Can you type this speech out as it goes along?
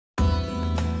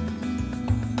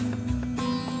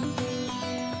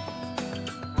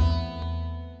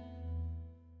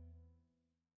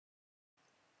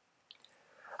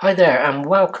Hi there and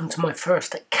welcome to my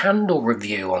first candle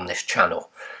review on this channel.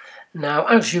 Now,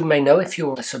 as you may know, if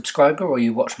you're a subscriber or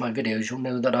you watch my videos, you'll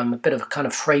know that I'm a bit of a kind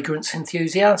of fragrance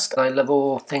enthusiast. I love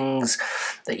all things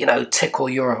that, tickle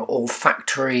your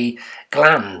olfactory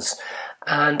glands.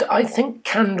 And I think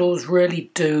candles really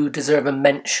do deserve a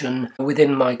mention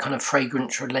within my kind of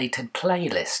fragrance-related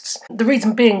playlists. The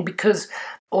reason being because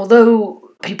although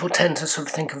people tend to sort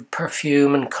of think of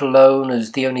perfume and cologne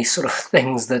as the only sort of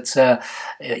things that,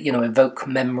 evoke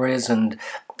memories and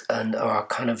are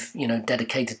kind of,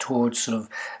 dedicated towards sort of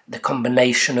the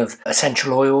combination of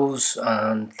essential oils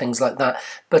and things like that.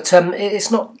 But it's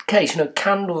not the case.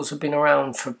 Candles have been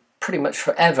around for pretty much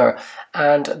forever,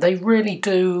 and they really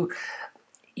do.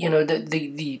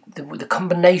 The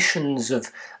combinations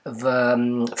of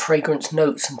fragrance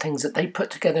notes and things that they put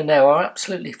together now are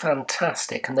absolutely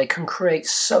fantastic, and they can create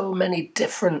so many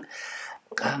different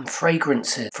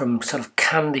fragrances, from sort of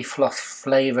candy floss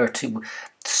flavour to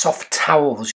soft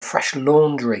towels, fresh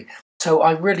laundry. So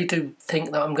I really do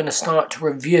think that I'm going to start to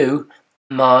review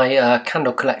my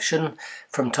candle collection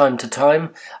from time to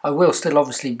time. I will still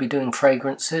obviously be doing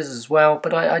fragrances as well,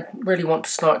 but I really want to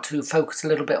start to focus a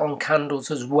little bit on candles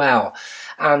as well.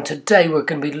 And today we're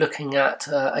going to be looking at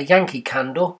a Yankee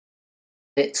Candle.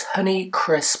 It's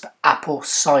Honeycrisp Apple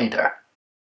Cider.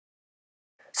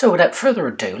 So without further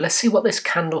ado, let's see what this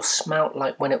candle smelt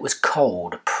like when it was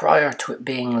cold, prior to it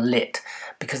being lit,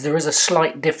 because there is a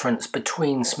slight difference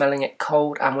between smelling it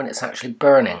cold and when it's actually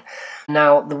burning.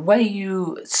 Now, the way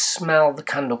you smell the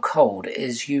candle cold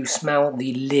is you smell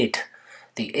the lid,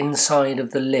 the inside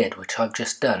of the lid, which I've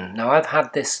just done. Now, I've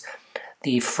had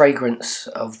the fragrance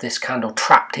of this candle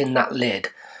trapped in that lid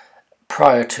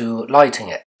prior to lighting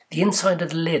it. The inside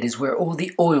of the lid is where all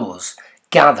the oils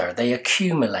gather, they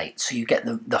accumulate, so you get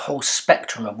the whole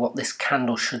spectrum of what this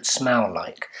candle should smell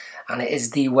like. And it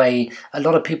is the way a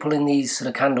lot of people in these sort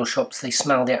of candle shops, they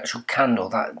smell the actual candle.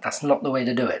 That's not the way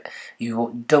to do it.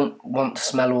 You don't want to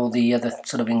smell all the other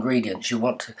sort of ingredients. You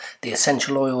want the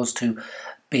essential oils to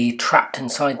be trapped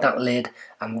inside that lid,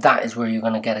 and that is where you're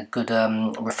going to get a good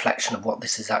reflection of what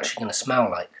this is actually going to smell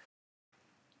like.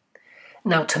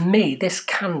 Now, to me, this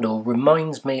candle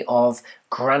reminds me of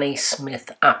Granny Smith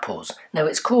apples. Now,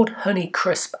 it's called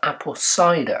Honeycrisp Apple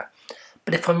Cider,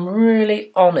 but if I'm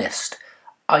really honest,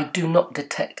 I do not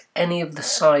detect any of the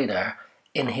cider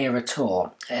in here at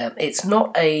all. It's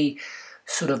not a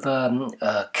sort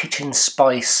of kitchen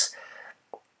spice,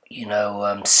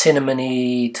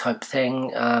 cinnamony type thing.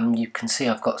 You can see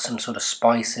I've got some sort of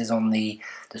spices on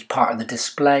as part of the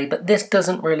display, but this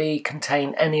doesn't really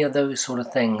contain any of those sort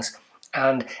of things.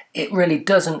 And it really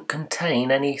doesn't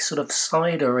contain any sort of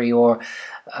cidery or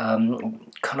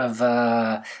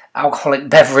alcoholic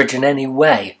beverage in any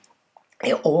way.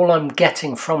 All I'm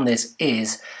getting from this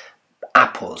is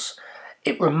apples.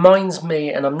 It reminds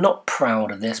me, and I'm not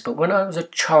proud of this, but when I was a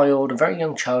child, a very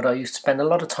young child, I used to spend a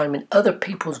lot of time in other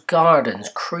people's gardens,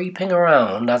 creeping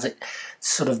around as it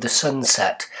sort of the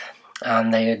sunset,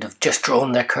 and they had just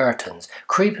drawn their curtains,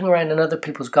 creeping around in other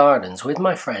people's gardens with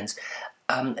my friends,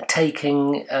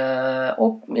 taking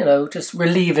just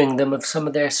relieving them of some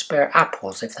of their spare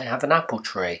apples if they have an apple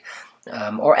tree,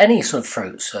 or any sort of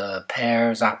fruits,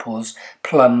 pears, apples,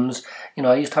 plums.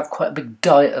 I used to have quite a big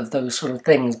diet of those sort of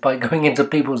things by going into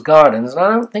people's gardens, and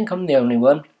I don't think I'm the only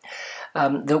one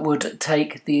that would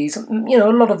take these. A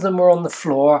lot of them were on the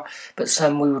floor, but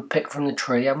some we would pick from the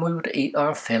tree, and we would eat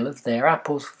our fill of their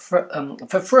apples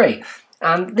for free.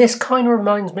 And this kind of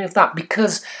reminds me of that,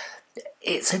 because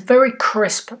it's a very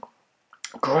crisp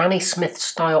Granny Smith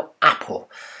style apple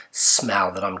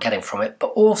smell that I'm getting from it, but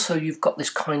also you've got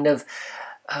this kind of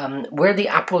where the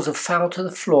apples have fell to the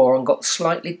floor and got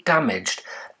slightly damaged,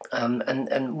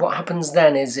 and what happens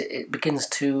then is it begins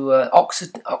to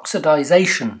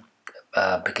oxidization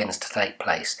begins to take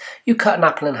place. You cut an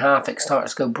apple in half, it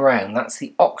starts to go brown. That's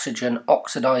the oxygen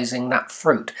oxidizing that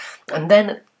fruit, and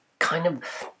then it kind of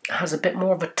has a bit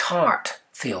more of a tart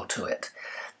feel to it.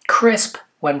 Crisp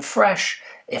when fresh.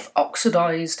 If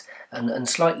oxidized and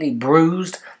slightly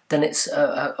bruised, then it's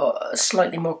a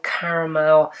slightly more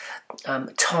caramel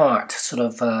tart sort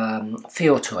of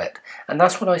feel to it, and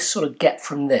that's what I sort of get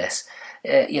from this.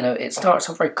 It starts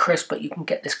off very crisp, but you can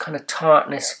get this kind of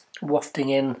tartness wafting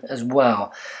in as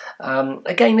well.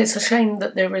 Again, it's a shame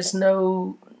that there is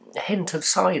no hint of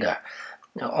cider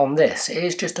on this. It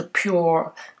is just a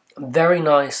pure, very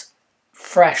nice,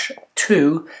 fresh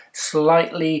to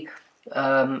slightly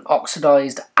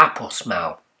oxidized apple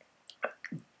smell.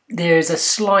 There's a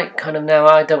slight kind of, now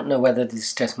I don't know whether this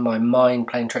is just my mind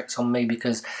playing tricks on me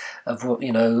because of what,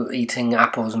 eating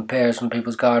apples and pears from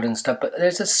people's gardens and stuff, but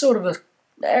there's a sort of a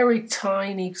very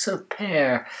tiny sort of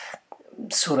pear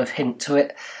sort of hint to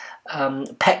it.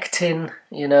 Pectin,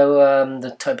 you know,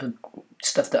 the type of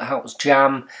stuff that helps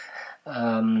jam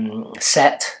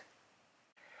set.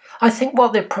 I think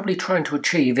what they're probably trying to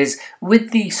achieve is, with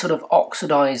the sort of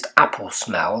oxidized apple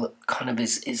smell that kind of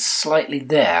is slightly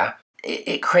there,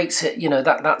 it creates it, you know,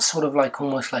 that's sort of like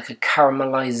almost like a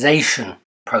caramelization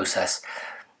process.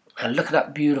 And look at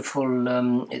that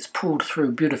beautiful, it's pulled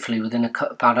through beautifully within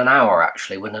about an hour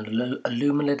actually with an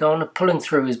aluminum on. Pulling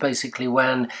through is basically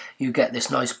when you get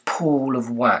this nice pool of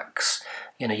wax.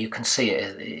 You know, you can see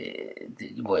it,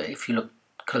 if you look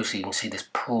closely you can see this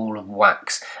pool of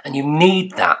wax, and you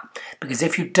need that, because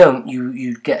if you don't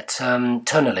you get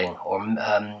tunneling or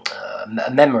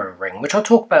a memory ring, which I'll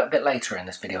talk about a bit later in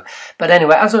this video. But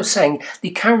anyway, as I was saying,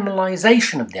 the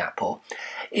caramelization of the apple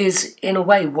is in a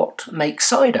way what makes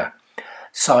cider.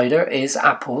 Cider is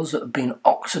apples that have been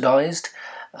oxidized,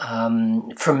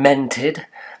 fermented,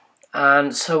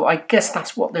 and so I guess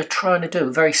that's what they're trying to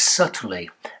do very subtly.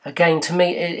 Again, to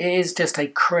me it is just a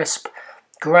crisp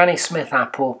Granny Smith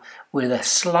apple with a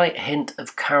slight hint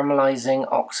of caramelizing,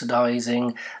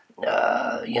 oxidizing,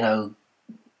 you know,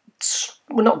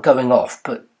 we're not going off,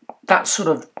 but that sort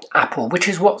of apple, which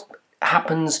is what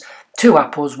happens to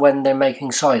apples when they're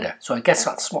making cider. So I guess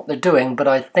that's what they're doing, but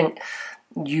I think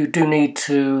you do need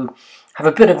to have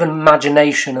a bit of an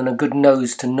imagination and a good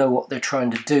nose to know what they're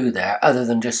trying to do there, other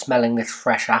than just smelling this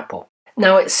fresh apple.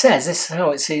 Now it says, this is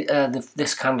how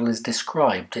this candle is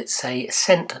described, it's a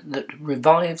scent that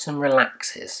revives and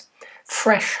relaxes.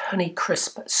 Fresh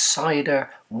Honeycrisp cider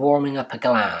warming up a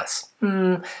glass.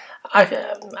 I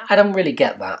don't really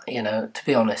get that, you know, to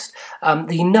be honest.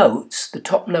 The notes, the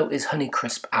top note is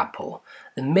Honeycrisp apple,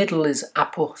 the middle is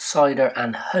apple, cider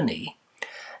and honey.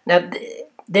 Now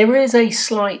there is a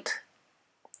slight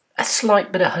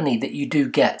bit of honey that you do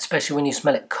get, especially when you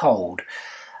smell it cold.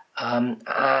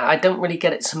 I don't really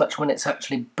get it so much when it's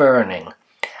actually burning.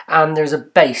 And there's a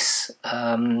base,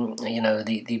 you know,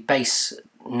 the base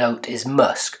note is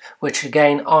musk, which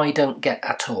again I don't get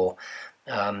at all.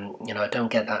 You know, I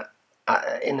don't get that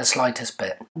in the slightest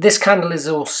bit. This candle is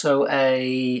also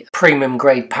a premium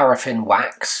grade paraffin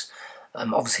wax.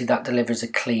 Obviously that delivers a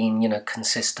clean, you know,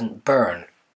 consistent burn.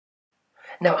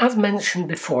 Now, as mentioned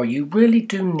before, you really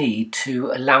do need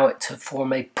to allow it to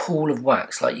form a pool of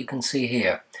wax, like you can see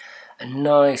here. A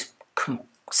nice,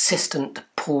 consistent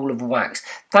pool of wax.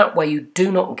 That way you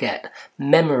do not get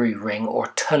memory ring or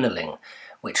tunneling,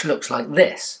 which looks like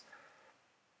this.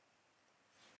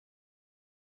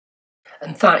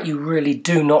 And that you really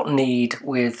do not need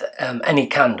with any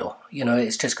candle. You know,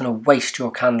 it's just going to waste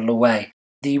your candle away.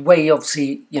 The way,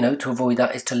 obviously, you know, to avoid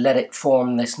that is to let it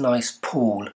form this nice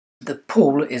pool. The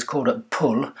pool is called a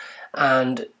pull,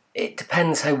 and it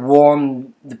depends how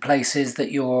warm the place is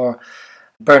that you're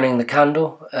burning the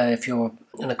candle. If you're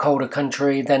in a colder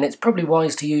country, then it's probably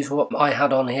wise to use what I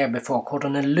had on here before called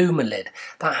an lid.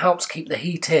 That helps keep the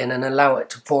heat in and allow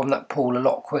it to form that pool a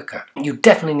lot quicker. You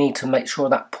definitely need to make sure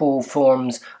that pool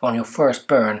forms on your first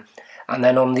burn, and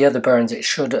then on the other burns it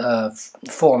should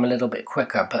form a little bit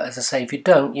quicker. But as I say, if you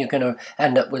don't, you're going to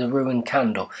end up with a ruined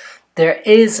candle. There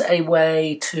is a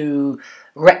way to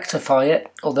rectify it,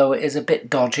 although it is a bit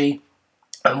dodgy.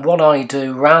 And what I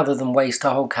do, rather than waste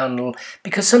a whole candle,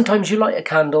 because sometimes you light a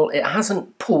candle, it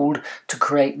hasn't pooled to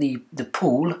create the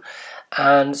pool,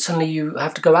 and suddenly you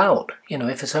have to go out. You know,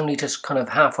 if it's only just kind of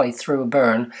halfway through a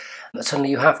burn,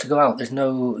 suddenly you have to go out. There's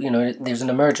no, you know, there's an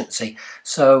emergency.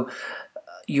 So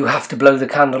you have to blow the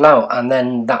candle out, and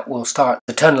then that will start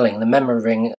the tunneling, the memory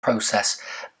ring process.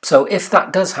 So if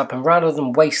that does happen, rather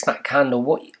than waste that candle,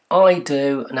 what I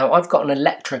do, now I've got an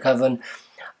electric oven,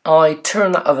 I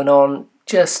turn that oven on,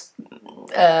 just, you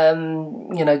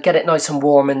know, get it nice and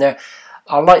warm in there.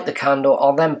 I'll light the candle,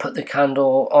 I'll then put the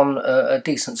candle on a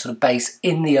decent sort of base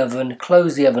in the oven,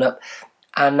 close the oven up,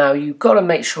 and now you've got to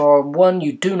make sure, one,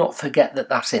 you do not forget that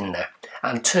that's in there,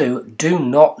 and two, do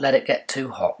not let it get too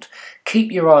hot.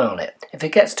 Keep your eye on it. If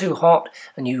it gets too hot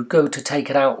and you go to take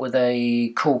it out with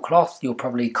a cool cloth, you'll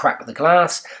probably crack the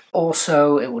glass.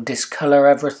 Also, it will discolour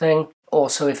everything.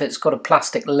 Also, if it's got a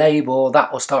plastic label,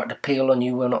 that will start to peel and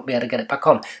you will not be able to get it back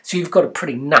on. So you've got a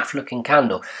pretty naff looking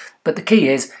candle. But the key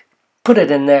is, put it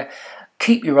in there,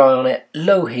 keep your eye on it,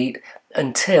 low heat,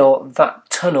 until that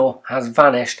tunnel has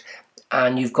vanished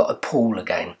and you've got a pool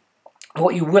again.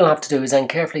 What you will have to do is then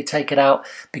carefully take it out,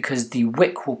 because the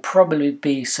wick will probably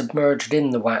be submerged in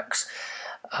the wax.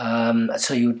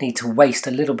 So you would need to waste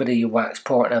a little bit of your wax,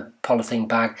 pour it in a polythene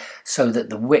bag so that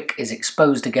the wick is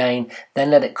exposed again,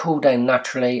 then let it cool down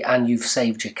naturally and you've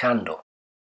saved your candle.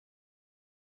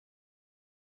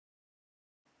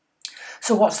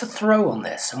 So what's the throw on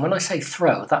this? And when I say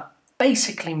throw, that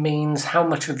basically means how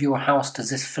much of your house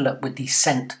does this fill up with the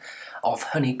scent of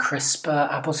Honeycrisp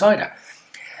apple cider.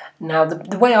 Now,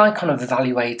 the way I kind of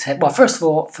evaluate it, well, first of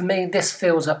all, for me, this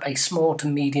fills up a small to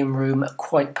medium room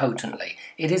quite potently.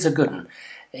 It is a good one.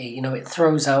 You know, it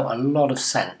throws out a lot of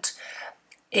scent.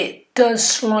 It does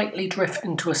slightly drift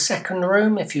into a second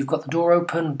room if you've got the door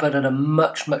open, but at a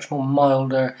much more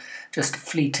milder, just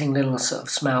fleeting little sort of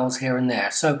smells here and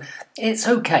there. So it's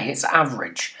okay, it's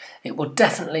average. It will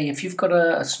definitely, if you've got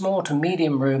a small to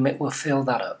medium room, it will fill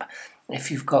that up. If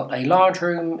you've got a large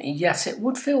room, yes, it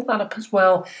would fill that up as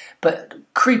well, but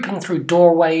creeping through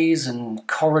doorways and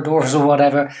corridors or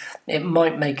whatever, it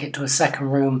might make it to a second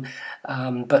room,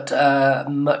 but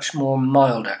much more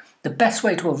milder. The best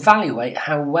way to evaluate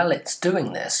how well it's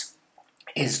doing this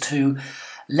is to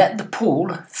let the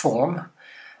pool form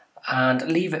and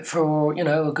leave it for, you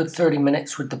know, a good 30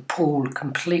 minutes with the pool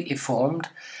completely formed,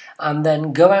 and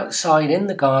then go outside in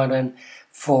the garden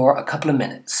for a couple of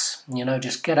minutes. You know,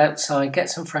 just get outside,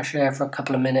 get some fresh air for a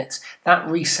couple of minutes. That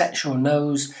resets your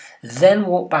nose. Then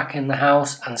walk back in the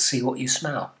house and see what you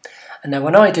smell. And now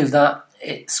when I do that,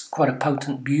 it's quite a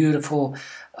potent, beautiful,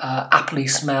 appley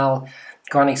smell,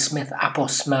 Granny Smith apple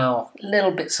smell,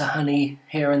 little bits of honey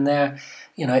here and there.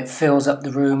 You know, it fills up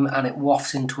the room and it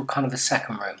wafts into a kind of a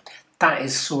second room. That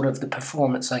is sort of the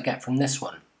performance I get from this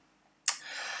one.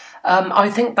 I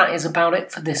think that is about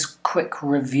it for this quick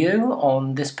review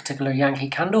on this particular Yankee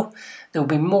Candle. There will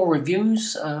be more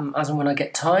reviews as and when I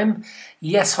get time.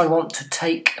 Yes, I want to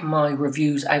take my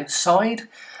reviews outside,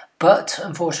 but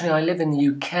unfortunately I live in the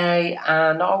UK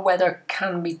and our weather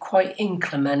can be quite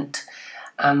inclement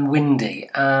and windy,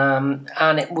 and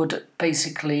it would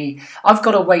basically, I've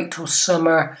got to wait till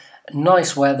summer,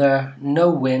 nice weather, no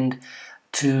wind,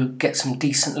 to get some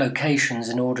decent locations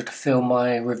in order to film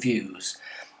my reviews.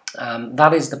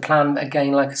 That is the plan.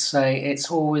 Again, like I say, it's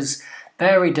always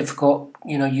very difficult.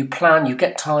 You know, you plan, you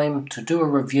get time to do a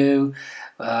review,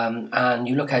 and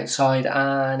you look outside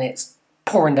and it's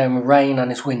pouring down with rain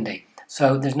and it's windy.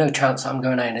 So there's no chance I'm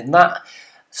going out in that.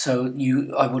 So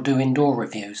I will do indoor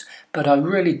reviews. But I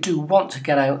really do want to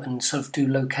get out and sort of do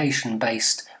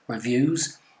location-based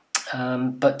reviews.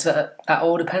 But that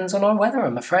all depends on our weather,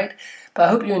 I'm afraid. But I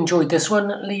hope you enjoyed this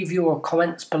one. Leave your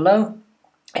comments below.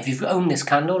 If you've owned this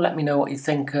candle, let me know what you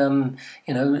think. You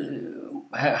know,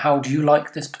 how do you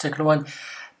like this particular one?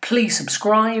 Please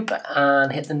subscribe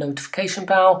and hit the notification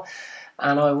bell.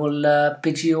 And I will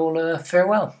bid you all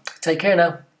farewell. Take care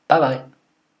now. Bye-bye.